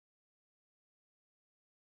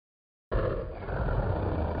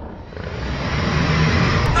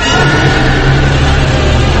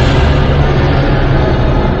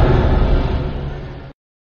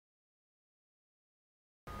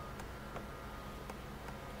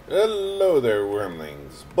Hello there,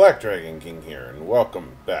 wormlings. Black Dragon King here, and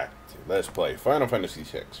welcome back to Let's Play Final Fantasy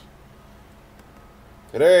VI.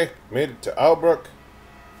 Today, made it to Albrook,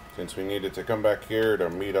 since we needed to come back here to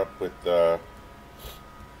meet up with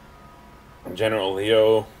General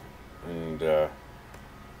Leo and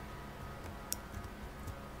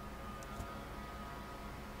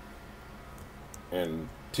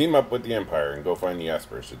team up with the Empire and go find the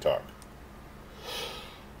Espers to talk.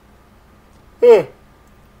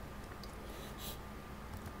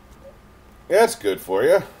 That's good for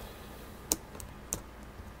you.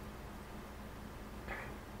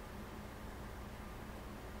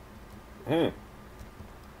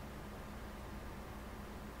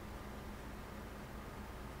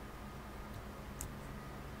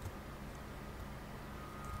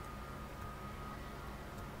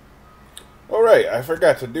 Alright, I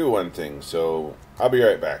forgot to do one thing, so I'll be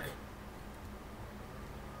right back.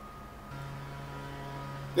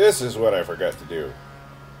 This is what I forgot to do.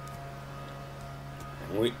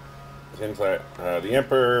 The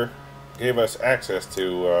Emperor gave us access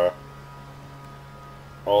to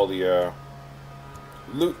all the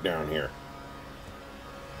loot down here.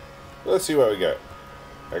 Let's see what we got.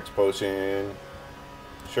 X potion,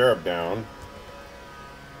 Sheriff down,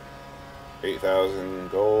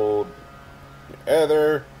 8,000 gold,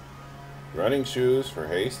 ether, running shoes for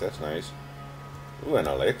haste. That's nice. Ooh, an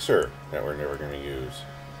elixir that we're never going to use.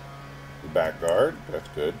 Back guard. That's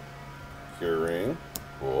good. Cure ring.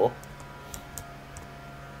 Cool.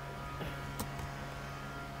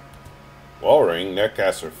 Wall ring,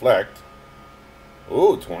 netcast reflect.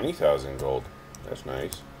 Ooh, 20,000 gold. That's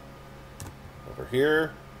nice. Over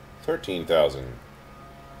here, 13,000.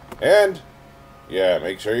 And, yeah,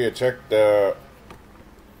 make sure you check the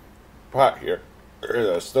pot here, or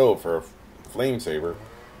the stove for a flame saber.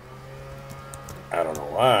 I don't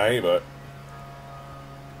know why, but.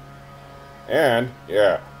 And,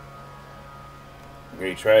 yeah.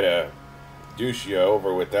 We try to douche you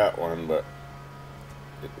over with that one, but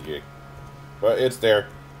it's there.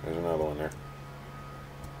 There's another one there.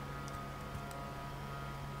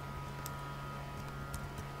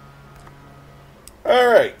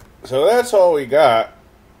 Alright, so that's all we got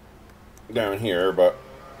down here, but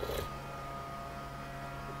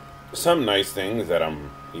some nice things that I'm,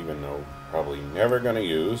 even though, probably never going to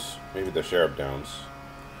use. Maybe the Sheriff Downs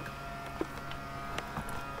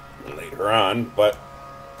later on, but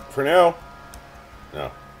for now,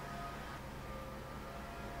 no.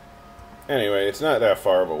 Anyway, it's not that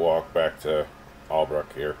far of a walk back to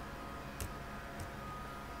Albrook here.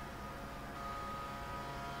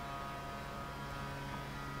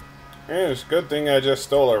 And it's a good thing I just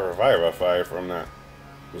stole a Revivify from that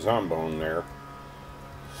Zombone there.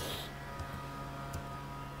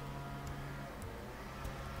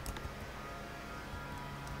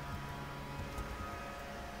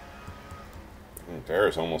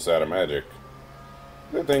 There's almost out of magic.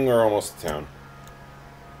 Good thing we're almost to town.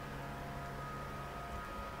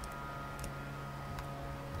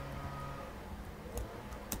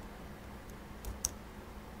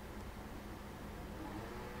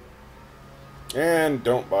 And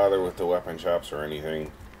don't bother with the weapon shops or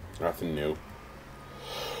anything. Nothing new.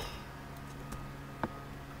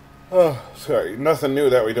 Oh, sorry. Nothing new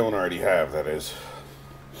that we don't already have, that is.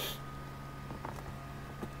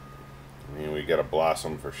 I mean, we get a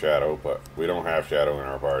Blossom for Shadow, but we don't have Shadow in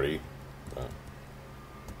our party. But.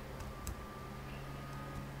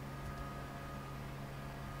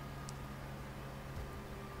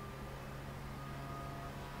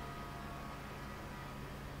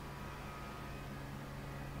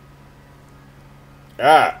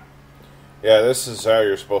 Ah! Yeah, this is how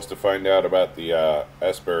you're supposed to find out about the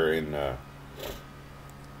Esper in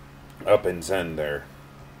up in Zen there.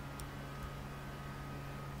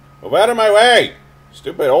 Move out of my way!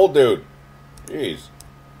 Stupid old dude. Jeez.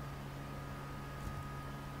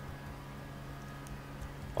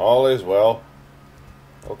 All is well.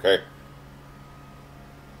 Okay.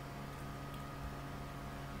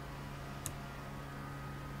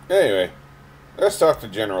 Anyway, let's talk to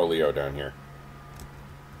General Leo down here.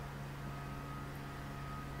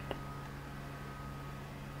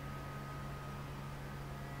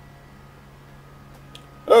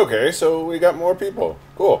 Okay, so we got more people.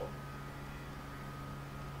 Cool.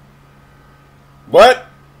 What?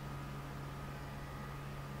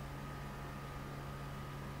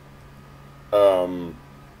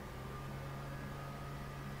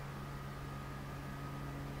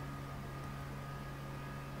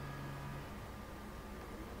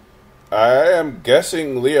 I am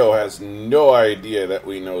guessing Leo has no idea that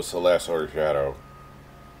we know Celeste or Shadow.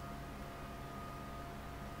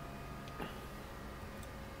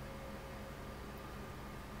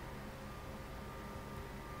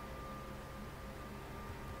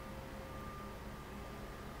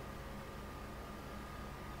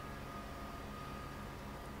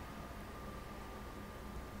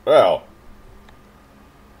 Well,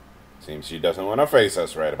 seems she doesn't want to face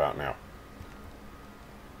us right about now.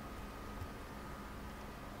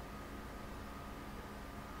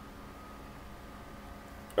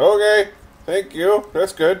 Okay, thank you.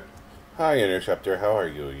 That's good. Hi, Interceptor. How are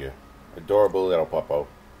you, you adorable little puppo?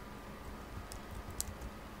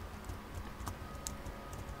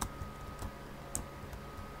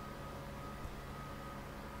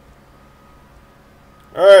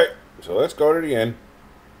 Alright, so let's go to the inn.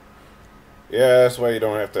 Yeah, that's why you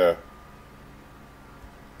don't have to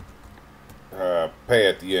pay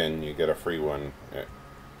at the inn. You get a free one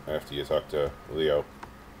after you talk to Leo.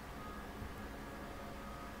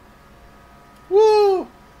 Woo!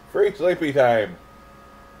 Free sleepy time.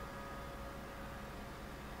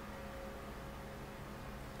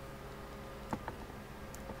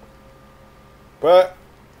 But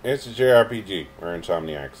it's a JRPG. We're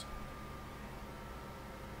insomniacs.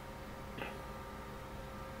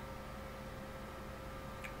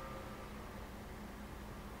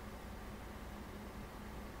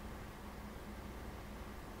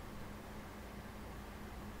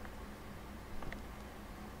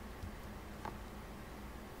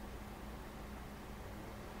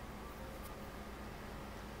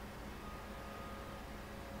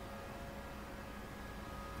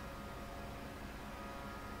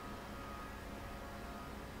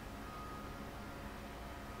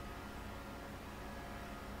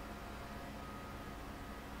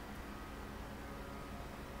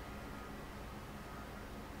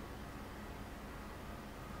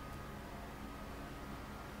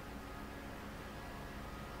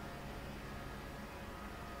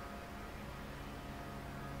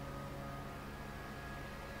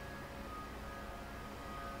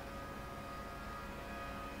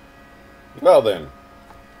 Well then.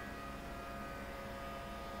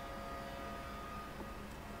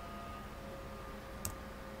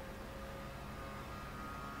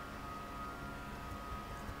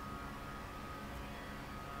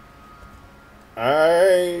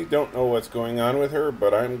 I don't know what's going on with her,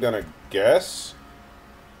 but I'm gonna guess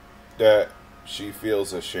that she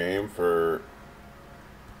feels ashamed for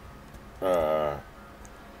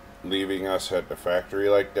leaving us at the factory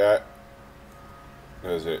like that,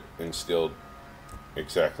 because it instilled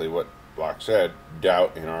exactly what Block said,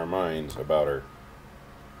 doubt in our minds about her.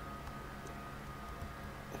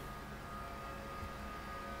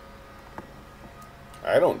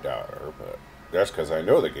 I don't doubt her, but that's because I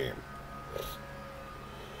know the game.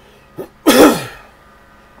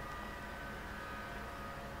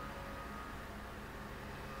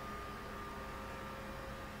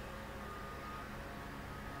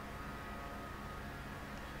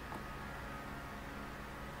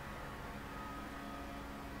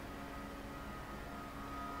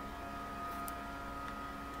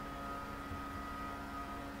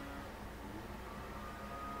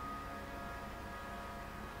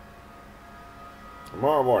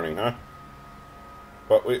 Tomorrow morning, huh?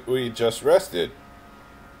 But we just rested.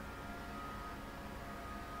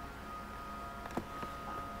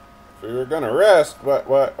 If we were gonna rest,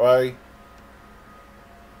 why?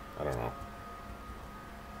 I don't know.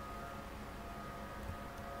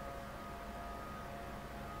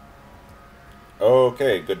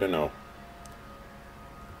 Okay, good to know.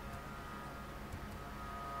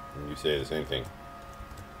 You say the same thing.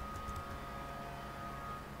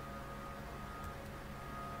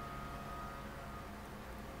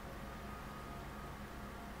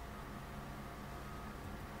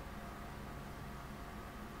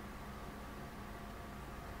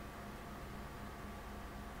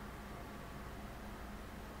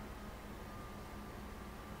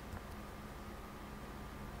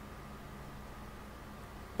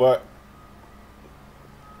 But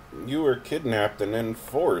you were kidnapped and then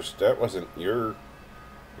forced. That wasn't your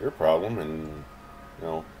problem, and you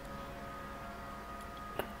know,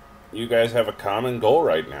 you guys have a common goal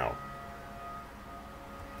right now.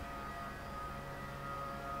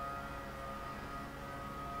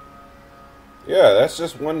 Yeah, that's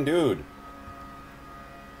just one dude.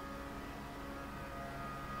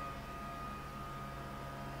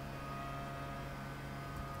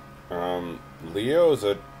 Leo's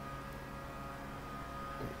a...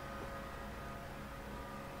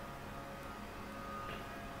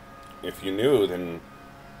 If you knew, then...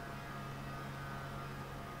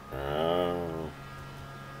 Oh...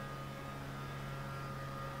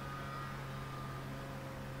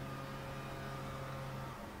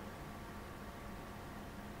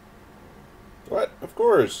 What? Of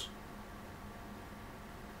course.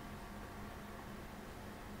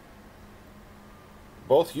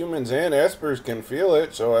 Both humans and Espers can feel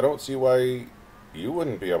it, so I don't see why you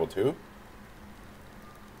wouldn't be able to.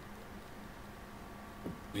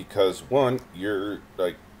 because one, you're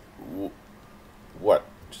like, what,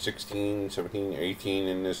 16, 17, 18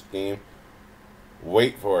 in this game?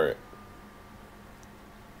 Wait for it.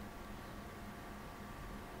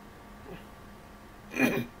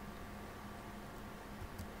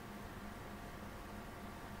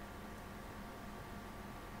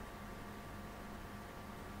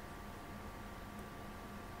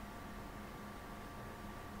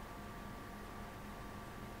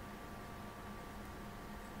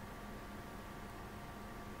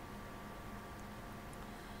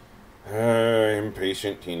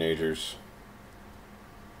 Impatient teenagers.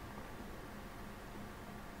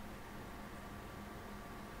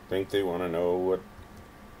 Think they want to know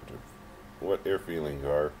what their feelings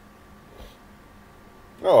are.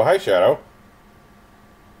 Oh, hi, Shadow.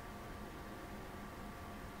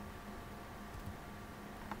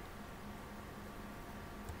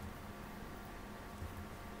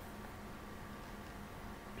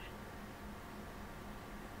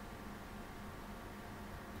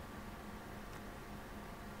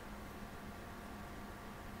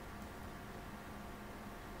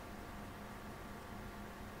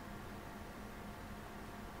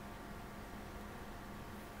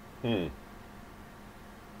 Hmm.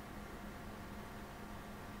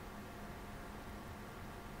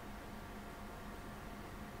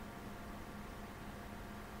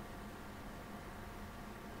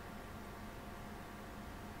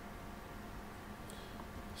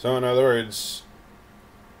 So, in other words,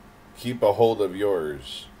 keep a hold of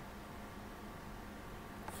yours.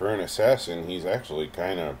 For an assassin, he's actually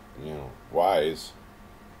kind of, wise.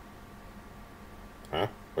 Huh?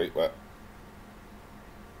 Wait, what?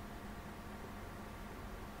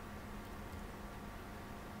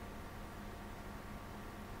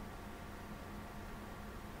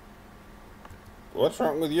 What's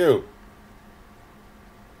wrong with you?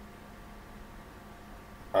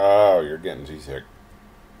 Oh, you're getting seasick.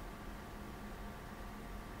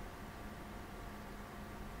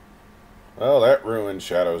 Well, that ruined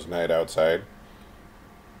Shadow's night outside.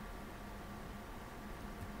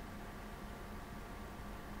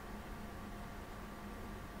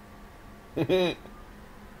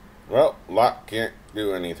 Well, Locke can't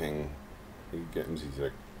do anything. He's getting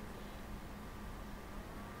seasick.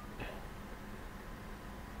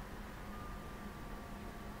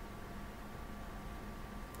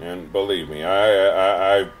 And believe me,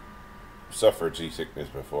 I've suffered seasickness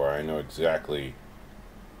before. I know exactly.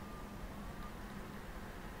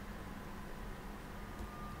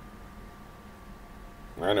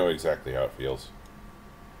 I know exactly how it feels.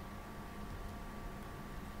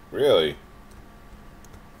 Really?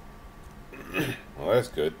 Well, that's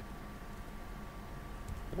good.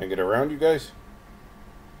 Can I get around you guys?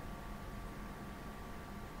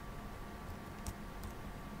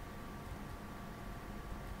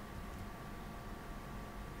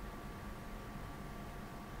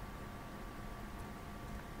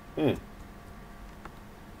 Hmm.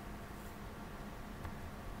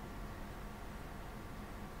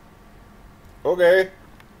 Okay.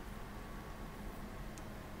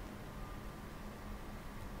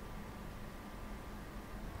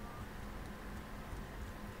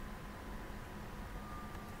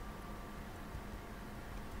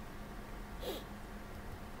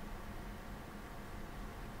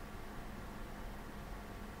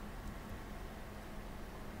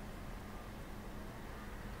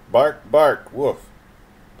 Bark, bark, woof.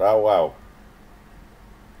 Bow wow.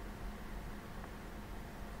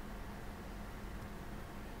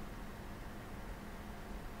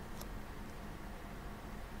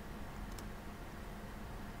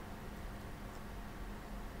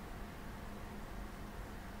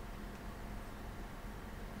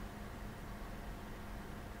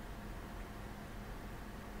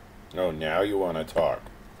 Oh, now you want to talk.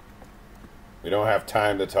 We don't have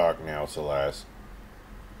time to talk now, Celeste.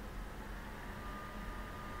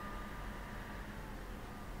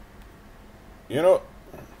 You know,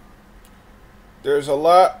 there's a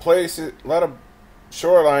lot of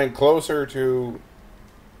shoreline closer to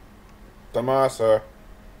Tamasa.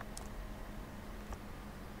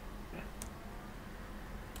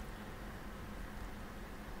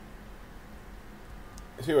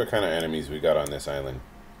 Let's see what kind of enemies we got on this island.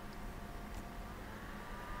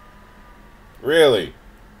 Really?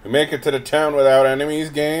 We make it to the town without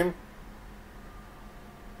enemies, game?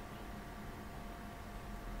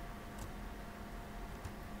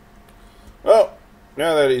 Well,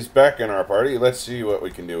 now that he's back in our party, let's see what we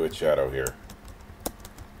can do with Shadow here.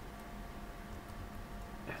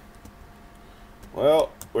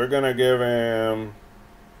 Well, we're gonna give him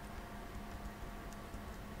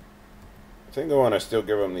I think I want to still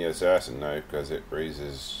give him the assassin knife because it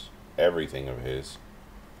raises everything of his.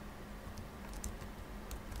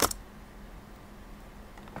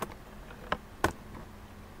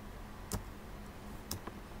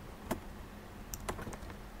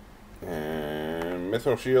 And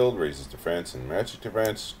Mithril Shield raises defense and magic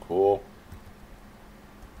defense. Cool.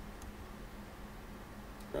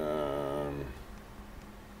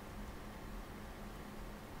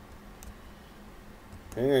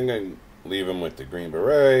 I think I'm going to leave him with the green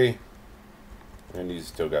beret. And he's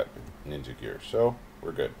still got ninja gear, so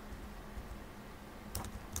we're good.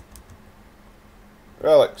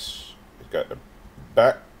 Relics. He's got the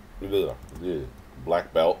black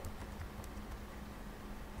belt.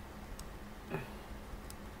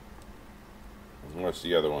 What's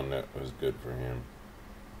the other one that was good for him?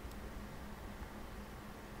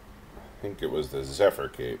 I think it was the Zephyr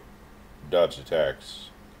Cape. Dodge attacks.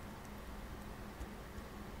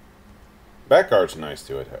 Backguard's nice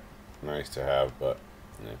to have, but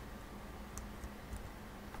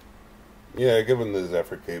yeah, give him the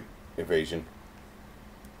Zephyr Cape evasion.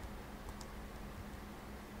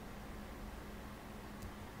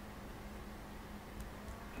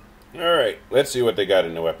 Alright, let's see what they got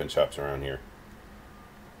in the weapon shops around here.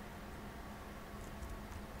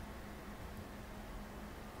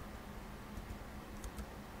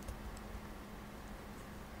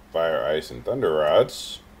 Fire, Ice, and Thunder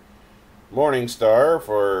Rods. Morning Star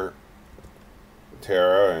for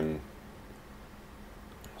Terra and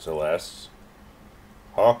Celeste.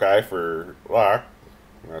 Hawkeye for Locke.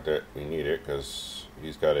 Not that we need it, because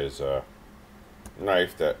he's got his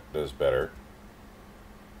knife that does better.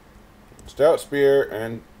 Stout Spear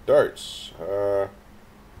and Darts.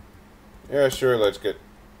 Yeah, sure, let's get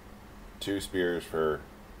 2 spears for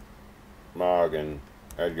Mog and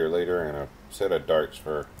Edgar later, and a set of darts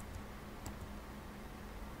for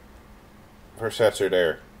Setzer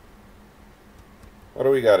there. What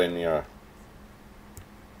do we got in the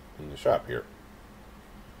shop here?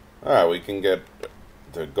 Ah, we can get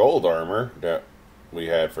the gold armor that we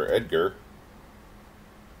had for Edgar.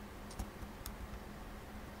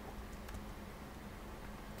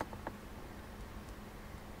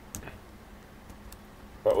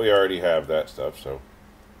 But we already have that stuff, so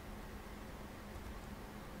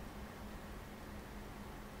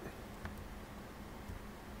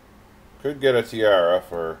could get a tiara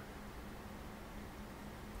for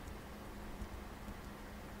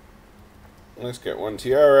let's get 1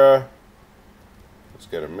 tiara. Let's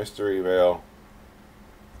get a mystery veil.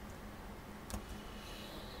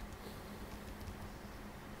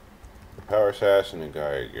 A power assassin and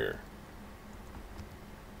Gaia gear.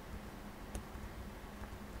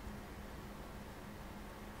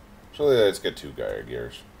 So let's get 2 Gaia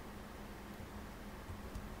gears.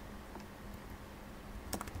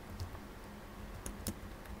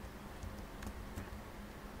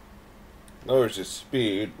 Lowers his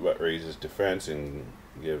speed, but raises defense and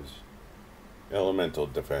gives elemental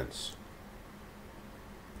defense.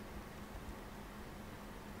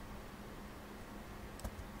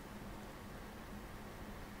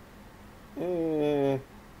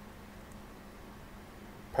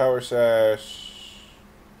 Power Sash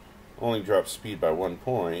only drops speed by 1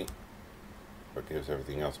 point, but gives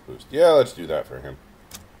everything else a boost. Yeah, let's do that for him.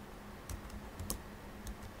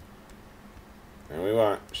 And we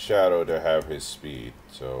want Shadow to have his speed,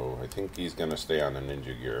 so I think he's going to stay on the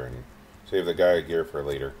ninja gear and save the Gaia gear for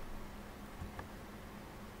later.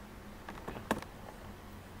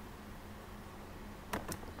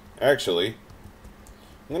 Actually,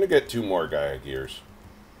 I'm going to get 2 more Gaia gears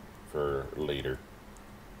for later.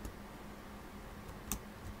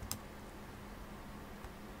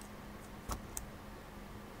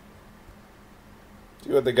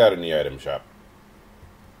 See what they got in the item shop.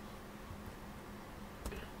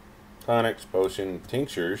 Tonics, potion,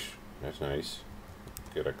 tinctures. That's nice.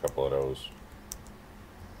 Get a couple of those.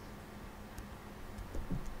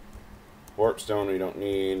 Warp stone we don't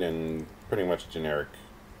need, and pretty much generic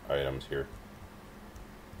items here.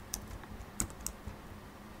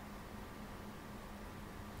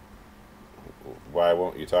 Why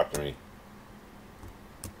won't you talk to me?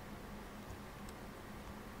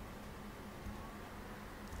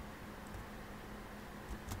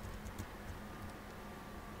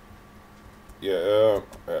 Yeah,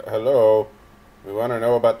 hello. We want to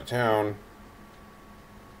know about the town.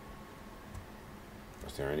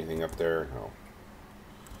 Is there anything up there? No.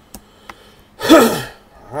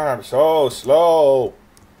 I'm so slow.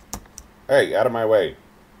 Hey, out of my way.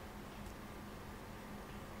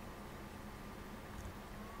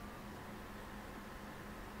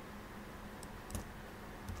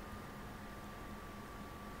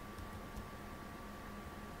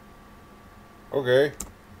 Okay.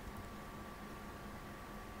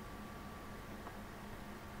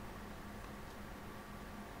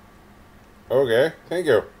 Okay, thank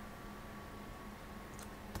you.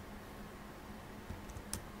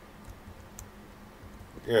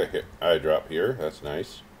 Yeah, hit eye drop here. That's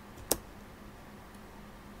nice.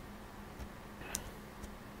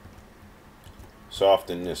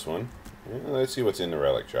 Soften this one. Yeah, let's see what's in the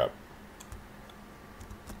relic shop.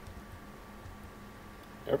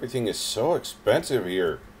 Everything is so expensive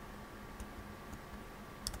here.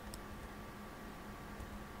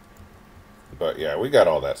 But yeah, we got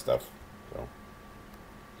all that stuff. So.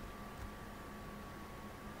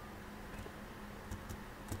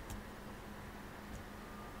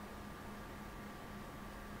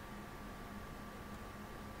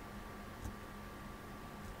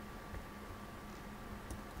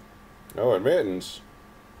 No admittance.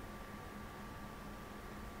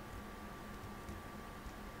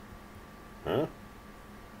 Huh?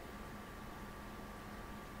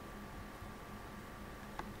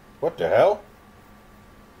 What the hell?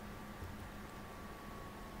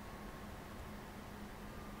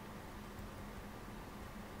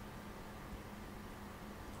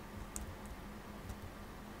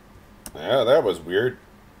 Yeah, that was weird.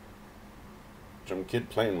 Some kid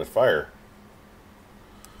playing with fire.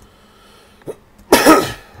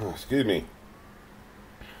 Excuse me.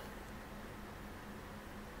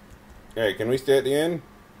 Hey, can we stay at the inn?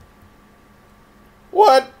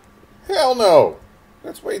 What? Hell no!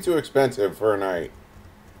 That's way too expensive for a night.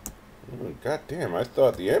 Oh, God damn, I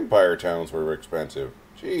thought the Empire towns were expensive.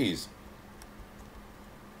 Jeez.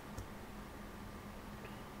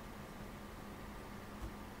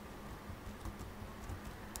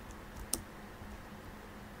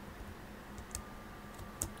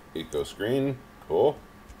 Eco screen. Cool.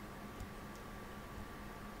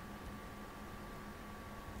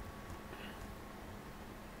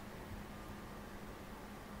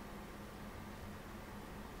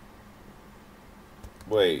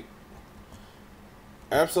 Wait.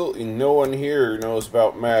 Absolutely no one here knows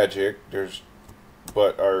about magic.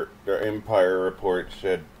 But the Empire report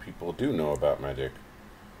said people do know about magic.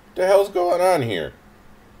 What the hell's going on here?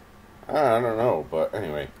 I don't know, but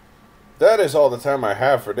anyway. That is all the time I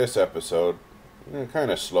have for this episode.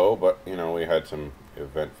 Kind of slow, but, you know, we had some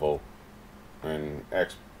eventful and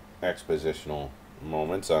expositional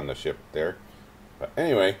moments on the ship there. But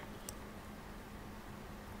anyway,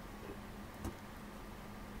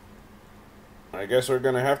 I guess we're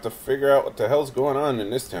going to have to figure out what the hell's going on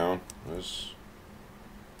in this town.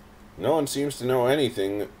 No one seems to know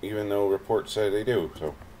anything, even though reports say they do.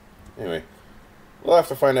 So, anyway, we'll have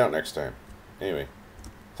to find out next time. Anyway.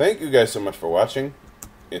 Thank you guys so much for watching.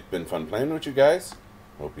 It's been fun playing with you guys.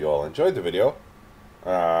 Hope you all enjoyed the video.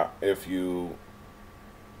 If you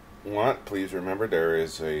want, please remember there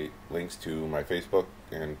is links to my Facebook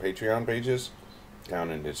and Patreon pages down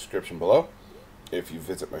in the description below. If you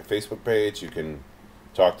visit my Facebook page, you can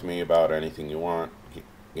talk to me about anything you want.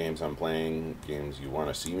 Games I'm playing, games you want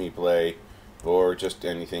to see me play, or just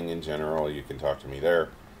anything in general, you can talk to me there.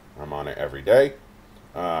 I'm on it every day.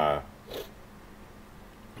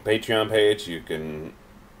 Patreon page, you can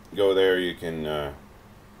go there, you can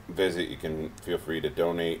visit, you can feel free to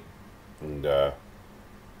donate, and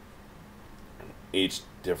each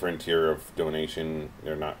different tier of donation,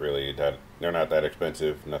 they're not that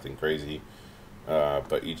expensive, nothing crazy,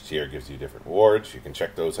 but each tier gives you different rewards. You can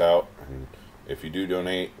check those out, and if you do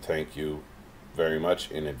donate, thank you very much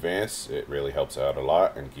in advance. It really helps out a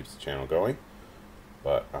lot and keeps the channel going.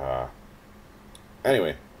 But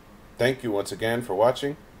anyway, thank you once again for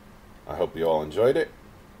watching. I hope you all enjoyed it,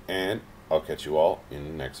 and I'll catch you all in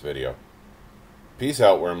the next video. Peace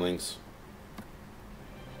out, wormlings.